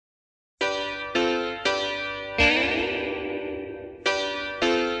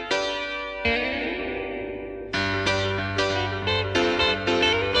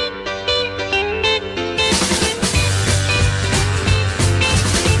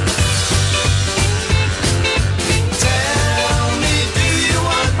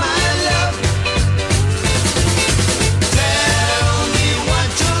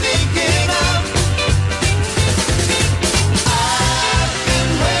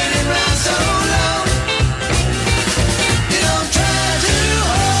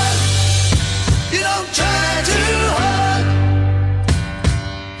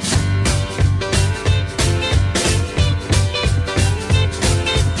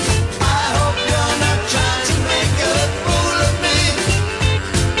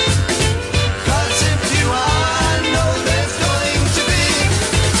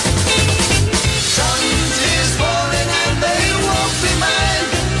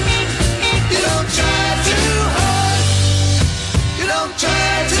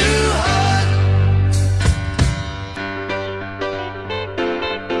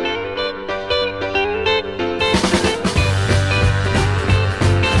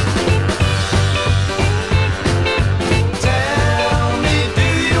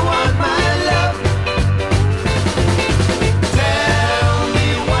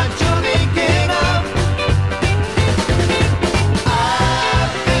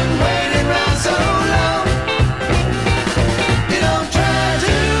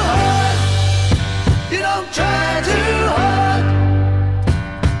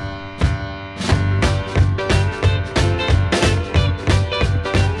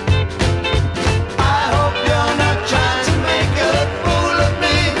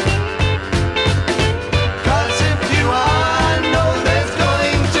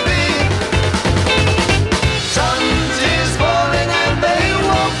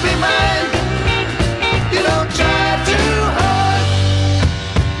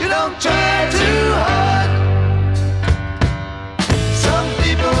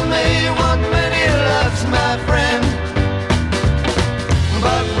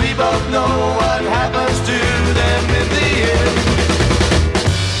know what happens to them in the end.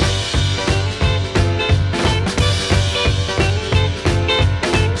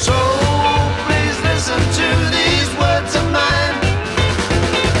 So please listen to these words of mine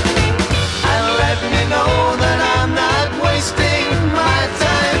and let me know that I'm not wasting my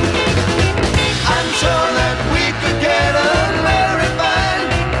time. I'm sure that we could get on very fine.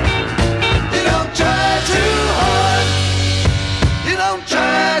 You don't try too hard. You don't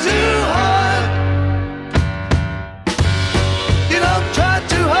try too